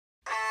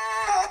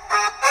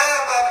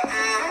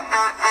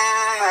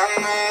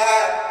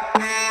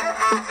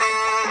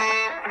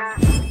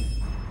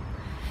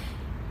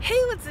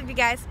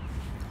guys,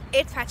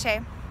 it's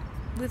Pache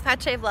with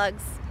Pache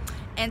Vlogs,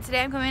 and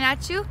today I'm coming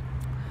at you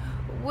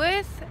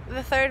with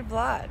the third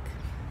vlog.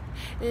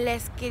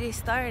 Let's get it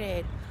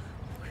started.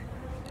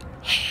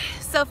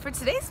 So for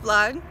today's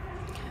vlog,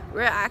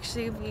 we're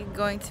actually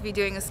going to be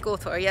doing a school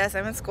tour. Yes,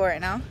 I'm in school right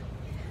now.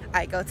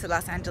 I go to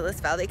Los Angeles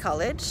Valley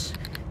College,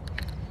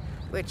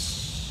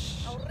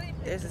 which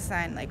there's a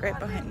sign like right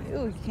behind me.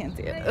 Ooh, you can't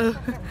see it.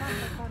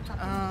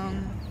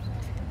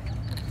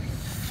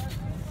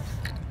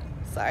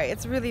 Sorry,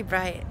 it's really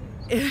bright.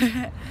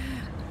 Yeah,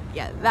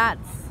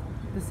 that's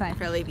the sign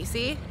for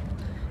LAVC.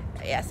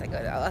 Yes, I go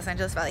to Los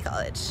Angeles Valley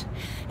College.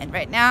 And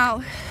right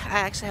now,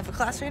 I actually have a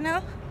class right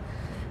now.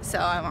 So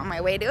I'm on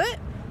my way to it.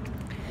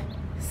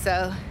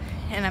 So,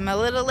 and I'm a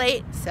little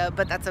late,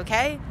 but that's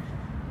okay.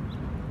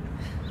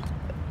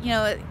 You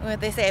know what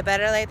they say,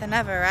 better late than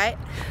never, right?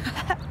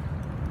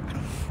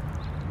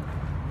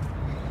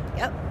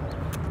 Yep.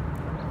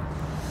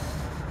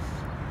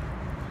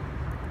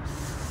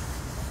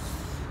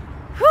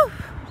 Whew.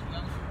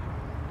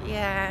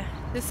 Yeah,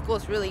 this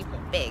school's really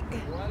big.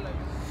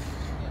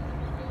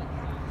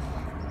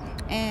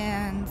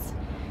 And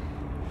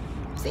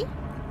see?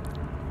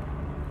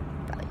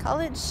 Valley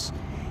College.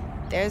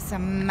 There's a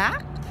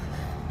map.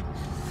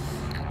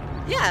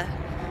 Yeah.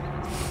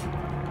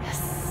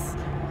 Yes.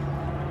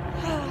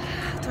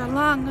 After a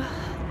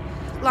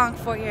long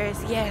 4 years,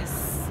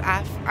 yes.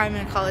 I'm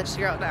a college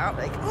girl now.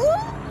 Like,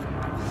 ooh.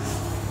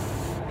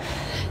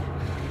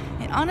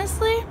 And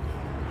honestly,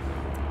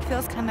 it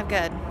feels kind of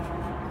good.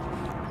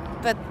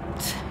 But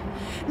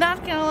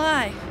not gonna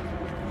lie,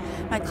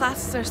 my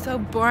classes are so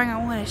boring, I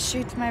want to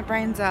shoot my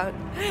brains out.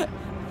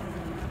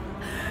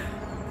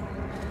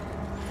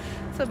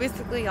 So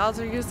basically, y'all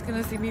are just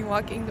gonna see me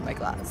walking to my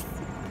class.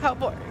 How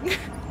boring.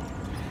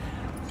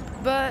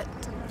 But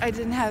I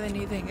didn't have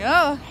any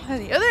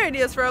other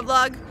ideas for a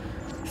vlog.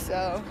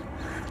 So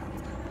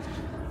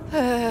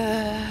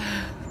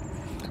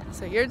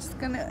you're just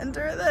gonna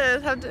endure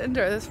this, have to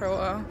endure this for a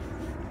while.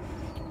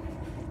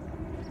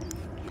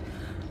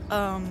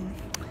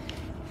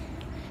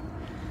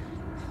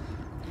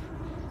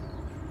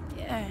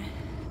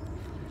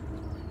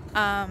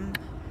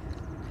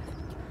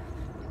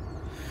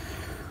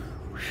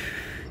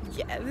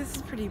 Yeah, this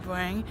is pretty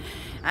boring.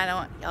 I don't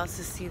want y'all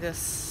to see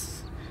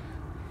this.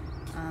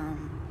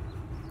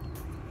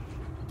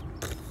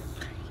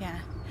 Yeah,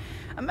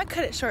 I'm gonna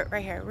cut it short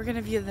right here. We're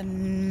gonna view the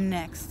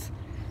next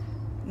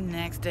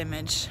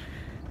image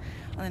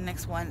on the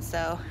next one.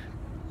 So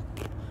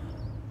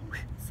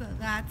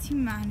that's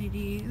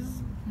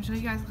humanities. I'll show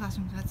you guys the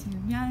classroom. That's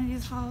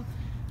humanities hall.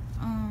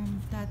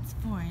 That's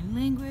foreign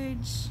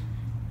language,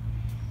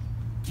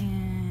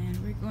 and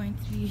we're going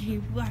to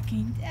be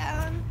walking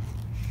down.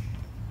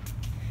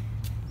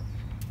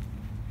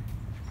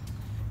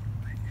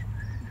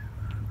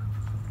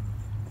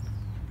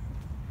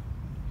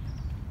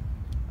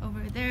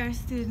 Over there,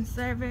 student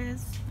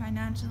service,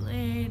 financial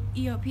aid,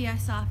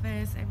 EOPS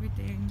office,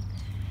 everything.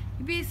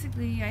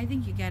 Basically, I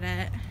think you get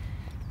it.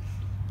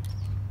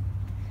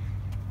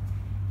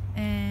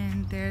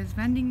 And there's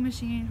vending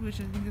machines, which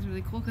I think is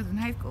really cool because in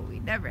high school we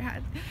never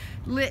had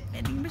lit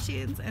vending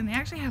machines, and they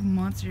actually have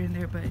Monster in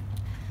there, but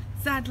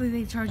sadly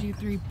they charge you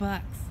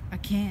 $3 a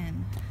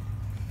can,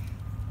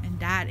 and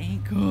that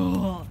ain't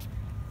cool.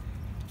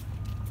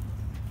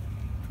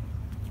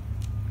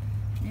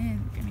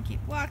 And we're gonna keep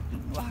walking.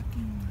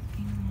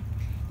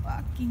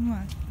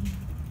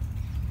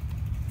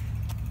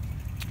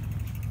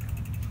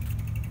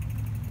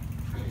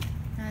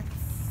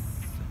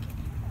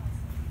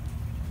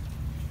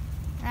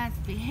 That's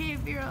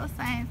behavioral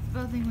science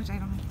building, which I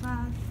don't have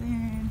class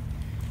in.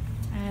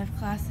 I have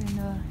class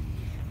in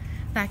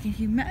back in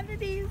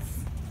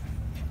humanities,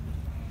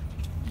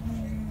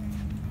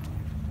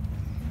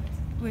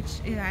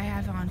 which I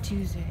have on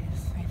Tuesdays,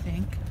 I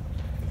think.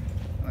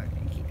 We're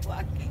gonna keep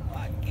walking.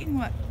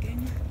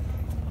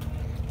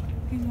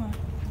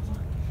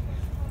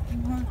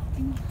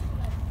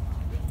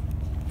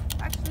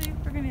 Actually,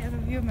 we're gonna have a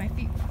view of my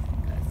feet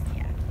because,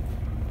 yeah,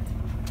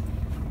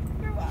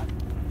 we're walking.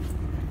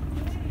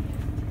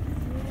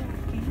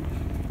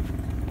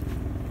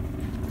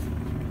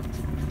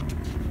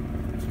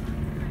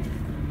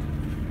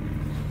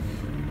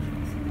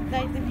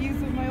 Like the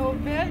views of my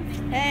old bed.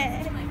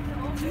 Hey.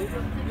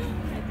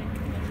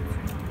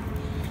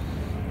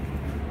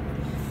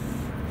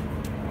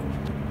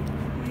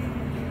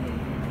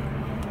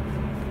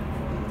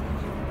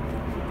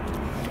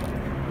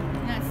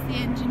 That's the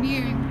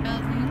engineering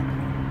building.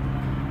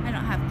 I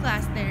don't have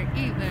class there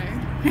either.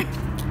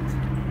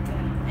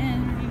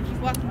 And we're gonna keep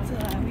walking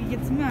until we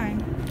get to mine.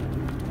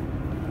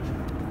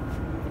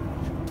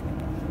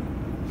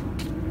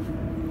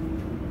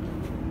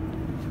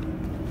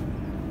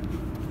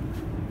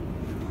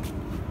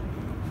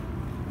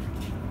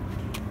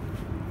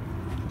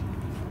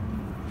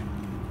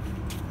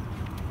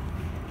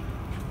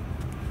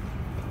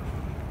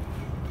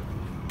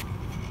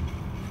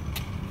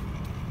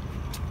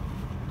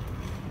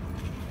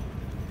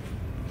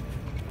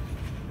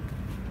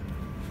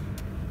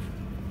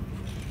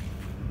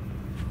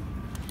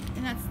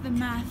 And that's the the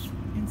math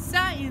and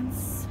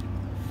science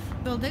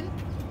building.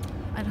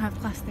 I don't have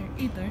class there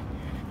either.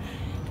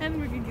 And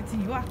we're gonna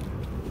continue walking.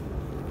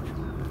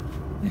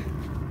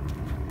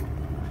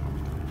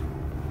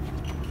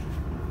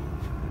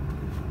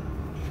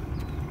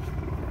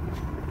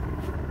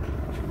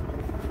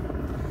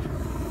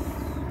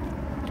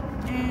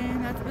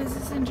 And that's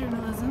business and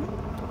journalism.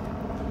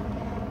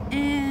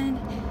 And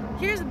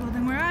here's a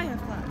building where I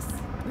have class,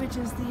 which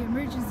is the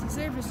emergency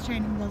service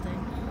training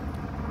building.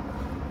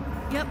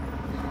 Yep.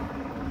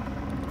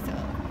 So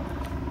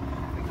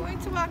we're going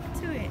to walk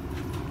to it.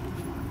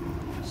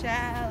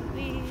 Shall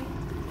we?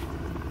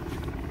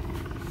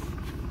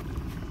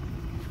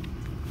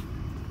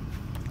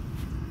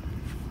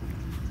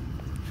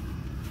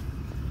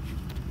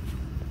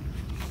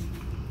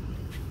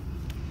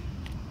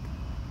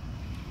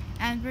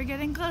 And we're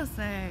getting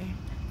closer.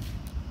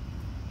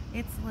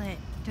 It's lit.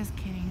 Just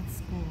kidding, it's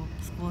school.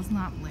 School's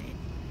not lit.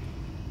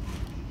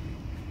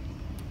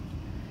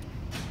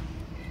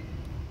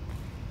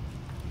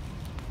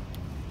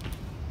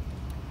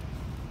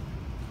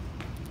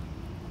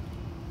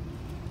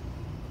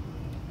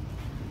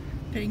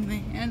 Putting my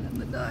hand on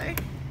the door.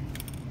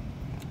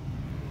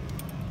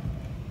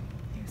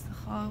 Here's the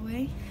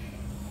hallway.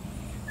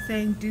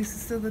 Saying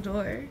deuces to the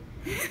door.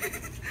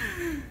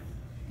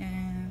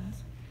 And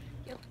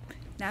yep.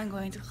 Now I'm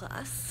going to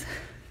class.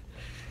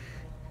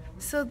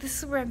 So this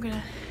is where I'm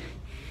gonna,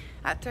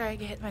 after I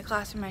get my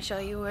classroom, I show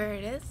you where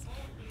it is.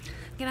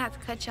 I'm gonna have to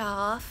cut y'all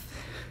off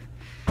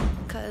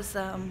because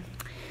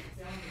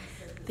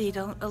they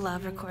don't allow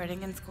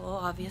recording in school,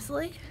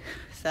 obviously.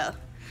 So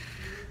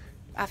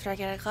after I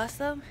get out of class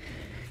though,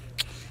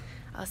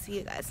 I'll see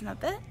you guys in a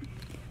bit.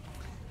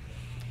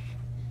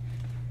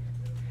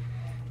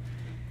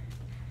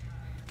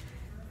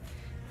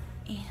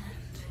 And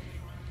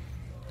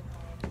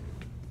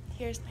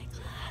here's my class.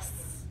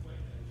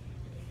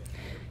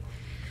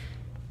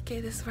 Okay,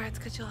 this is where I have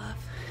to cut you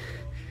off.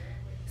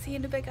 See you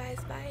in a bit, guys.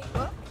 Bye.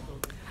 Well,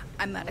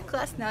 I'm out of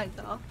class now,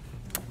 y'all.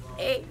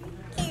 Hey.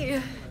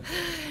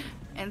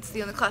 And it's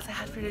the only class I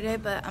had for today,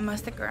 but I'm gonna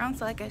stick around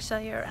so I can show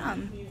you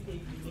around.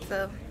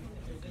 So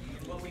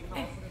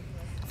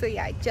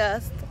yeah, I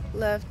just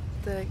left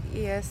the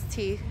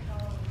EST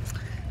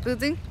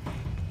building,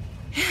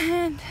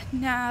 and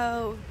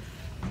now,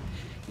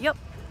 yep,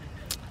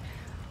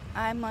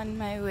 I'm on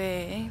my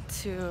way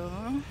to,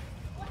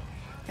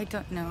 I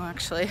don't know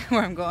actually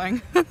where I'm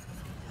going.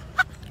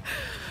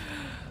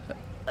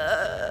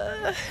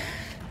 I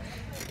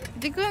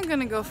think I'm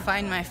gonna go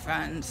find my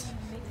friends.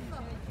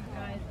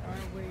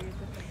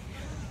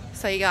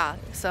 So yeah,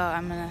 so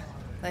I'm gonna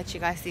let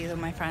you guys see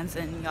my friends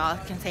and y'all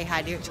can say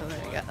hi to each other,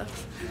 I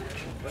guess.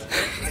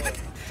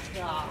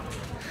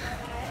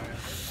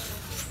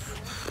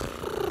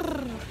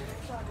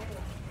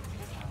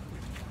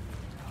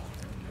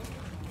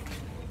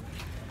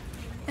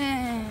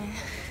 And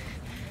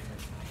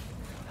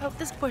I hope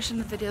this portion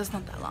of the video is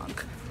not that long.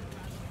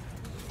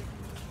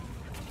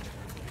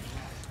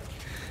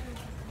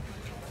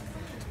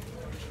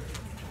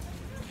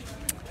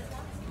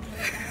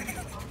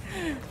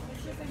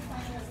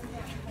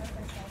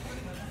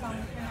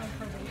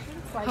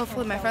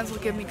 Hopefully my friends will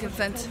give me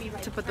consent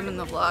to put them in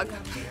the vlog.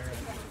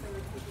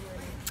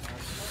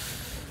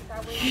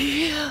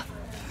 Yeah.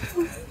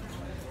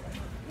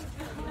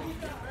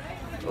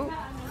 Oh.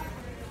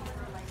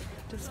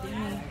 Just be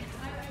me.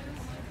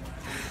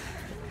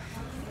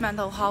 Man,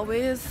 the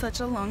hallway is such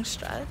a long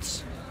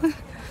stretch.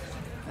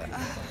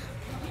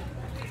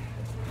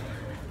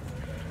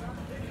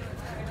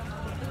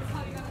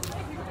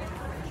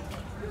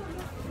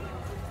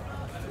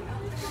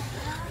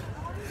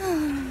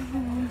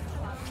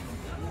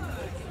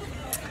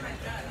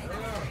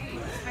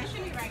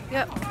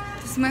 Yep,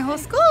 this is my whole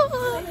school.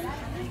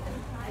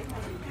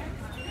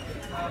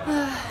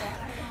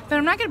 But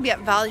I'm not gonna be at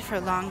Valley for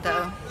long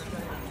though.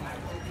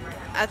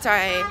 That's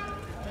alright.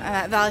 I'm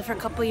at Valley for a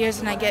couple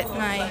years and I get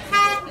my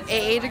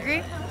AA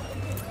degree.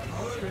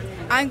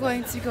 I'm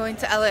going to go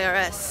into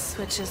LARS,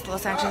 which is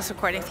Los Angeles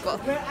Recording School.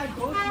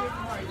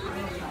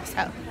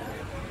 So,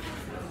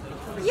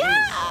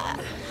 yeah!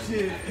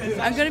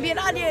 I'm gonna be an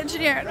audio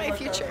engineer in my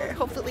future,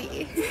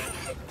 hopefully.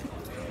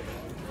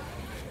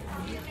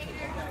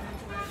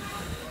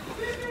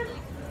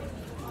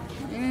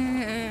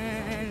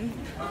 And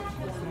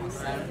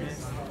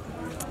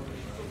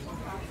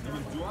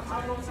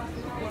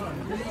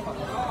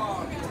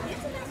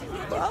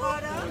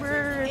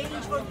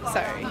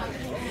sorry,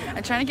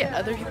 I'm trying to get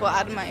other people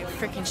out of my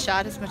freaking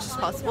shot as much as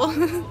possible.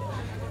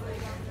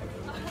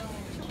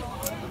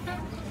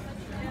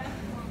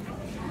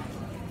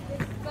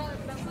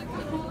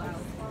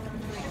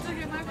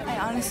 I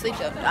honestly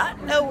do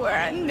not know where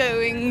I'm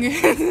going.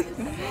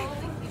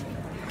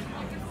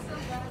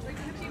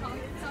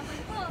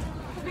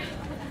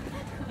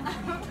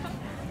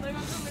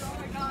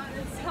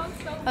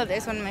 Oh,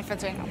 there's one of my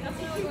friends right now. That's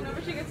why whenever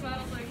she gets mad,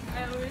 I'm like,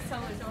 I always tell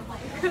her, don't help.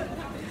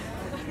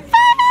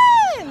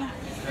 Fun!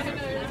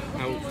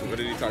 What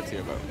did he talk to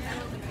you about?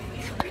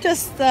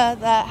 Just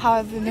that how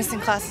I've been missing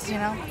classes, you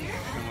know.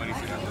 And what did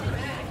he say?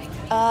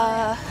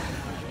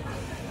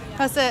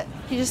 That's it.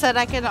 He just said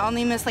I can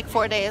only miss like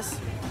 4 days.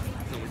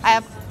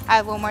 I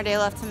have one more day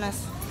left to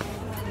miss.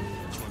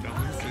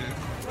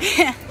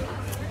 Yeah.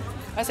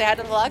 Want to say hi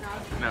to the vlog?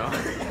 No.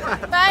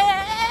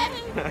 Bye!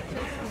 I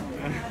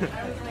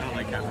don't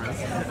like cameras.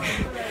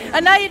 I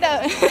know you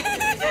don't.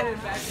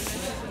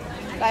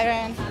 Bye,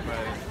 Ryan. But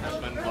have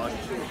fun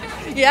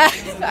vlogging. Yeah,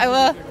 I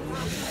will.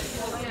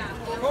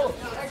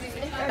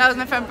 That was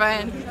my friend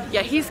Brian.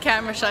 Yeah, he's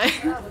camera shy.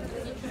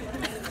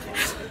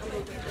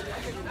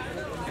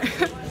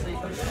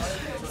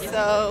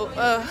 So,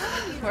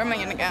 where am I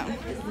gonna go?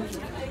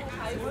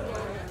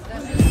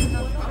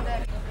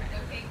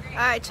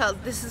 Alright,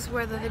 child, this is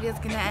where the video's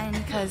gonna end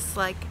because,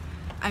 like,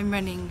 I'm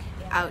running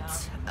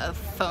out of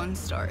phone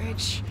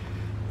storage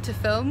to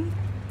film.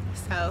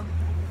 So,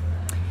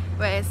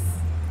 anyways,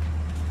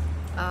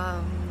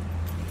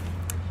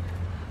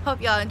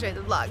 hope y'all enjoyed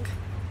the vlog.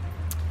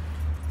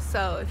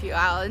 So, if you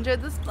all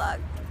enjoyed this vlog,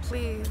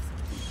 please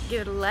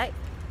give it a like.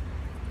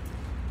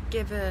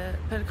 Put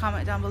a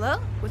comment down below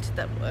what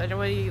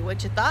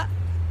you thought.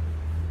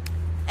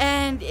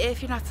 And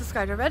if you're not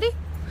subscribed already,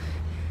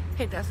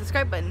 hit that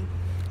subscribe button.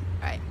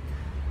 Alright.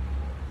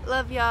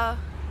 Love y'all.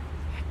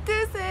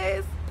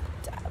 Deuces.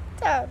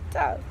 Tap,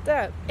 tap,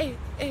 tap. Hey,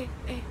 hey,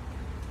 hey.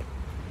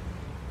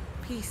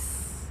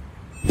 Peace.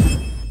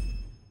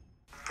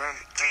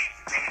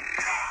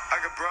 I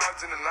got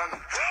broads in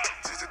Atlanta,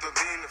 just to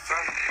lean the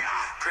family.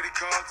 Credit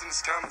cards in the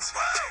scammers,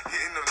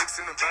 hitting the licks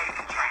in the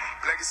van.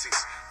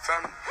 Legacies,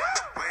 family.